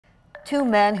Two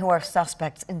men who are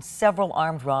suspects in several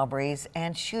armed robberies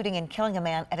and shooting and killing a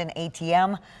man at an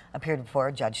ATM appeared before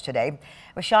a judge today.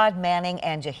 Rashad Manning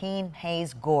and Jaheen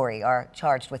Hayes Gorey are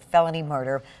charged with felony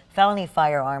murder, felony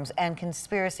firearms, and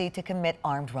conspiracy to commit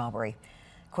armed robbery.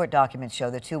 Court documents show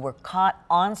the two were caught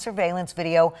on surveillance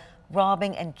video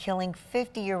robbing and killing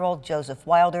 50-year-old Joseph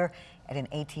Wilder at an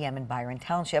ATM in Byron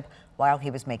Township while he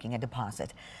was making a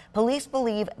deposit. Police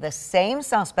believe the same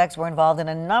suspects were involved in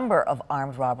a number of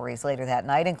armed robberies later that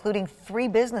night, including 3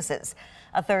 businesses.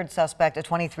 A third suspect, a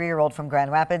 23-year-old from Grand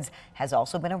Rapids, has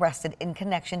also been arrested in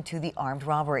connection to the armed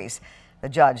robberies. The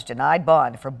judge denied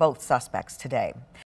bond for both suspects today.